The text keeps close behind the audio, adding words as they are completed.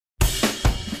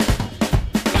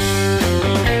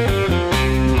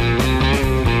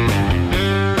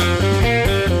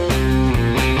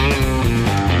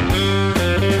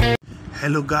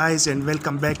Hello guys and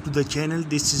welcome back to the channel.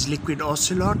 This is Liquid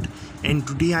Ocelot and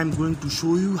today I'm going to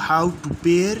show you how to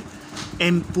pair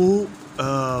Mpow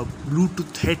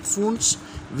Bluetooth headphones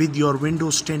with your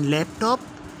Windows 10 laptop.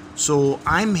 So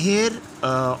I'm here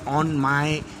on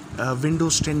my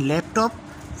Windows 10 laptop.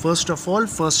 First of all,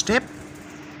 first step,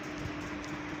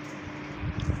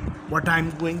 what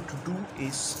I'm going to do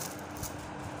is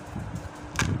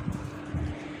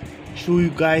show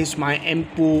you guys my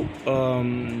Mpow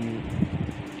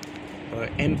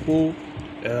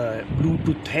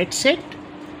Bluetooth headset,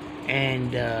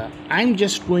 and I'm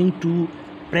just going to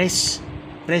press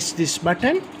this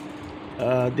button.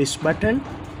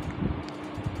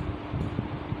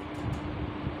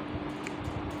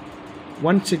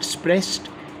 Once it's pressed,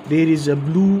 there is a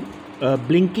blue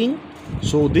blinking,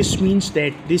 so this means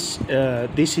that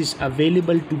this is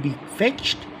available to be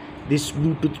fetched, this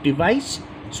Bluetooth device.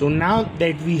 So now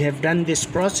that we have done this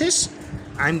process,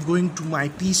 I'm going to my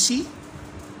PC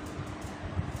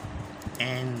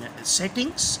and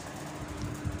settings,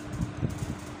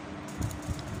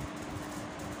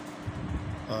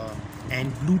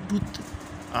 and Bluetooth.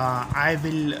 I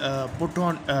will put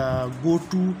on go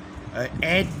to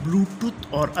add Bluetooth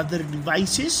or other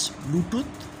devices, Bluetooth,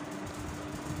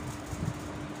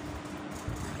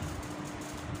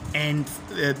 and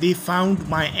they found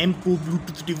my Mpow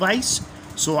Bluetooth device,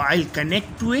 so I'll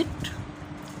connect to it.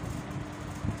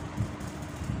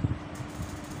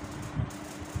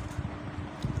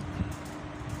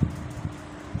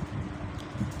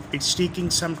 It's taking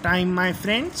some time, my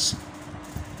friends.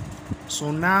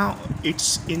 So now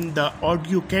it's in the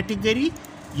audio category,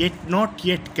 yet not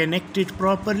yet connected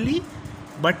properly,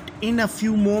 but in a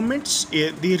few moments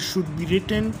there should be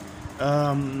written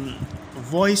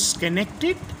voice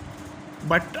connected.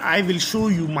 But I will show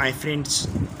you, my friends.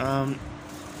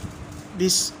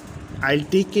 This, I'll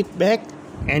take it back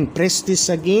and press this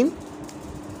again.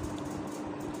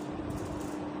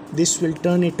 This will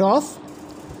turn it off,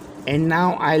 and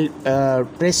now I'll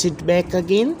press it back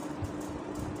again.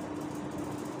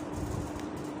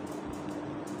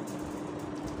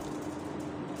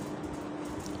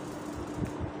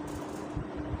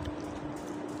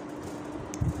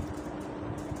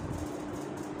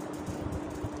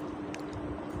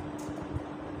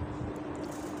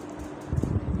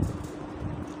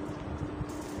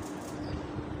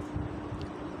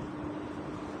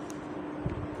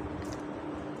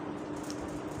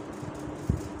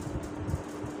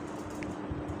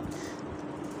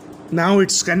 Now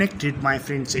it's connected, my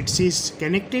friends. It says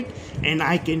connected, and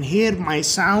I can hear my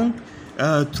sound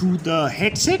through the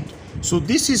headset. So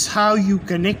this is how you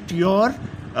connect your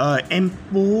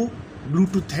Mpow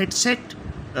Bluetooth headset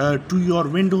to your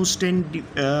Windows 10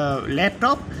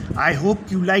 laptop. I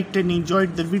hope you liked and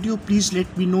enjoyed the video. Please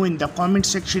let me know in the comment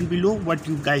section below what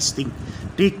you guys think.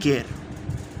 Take care.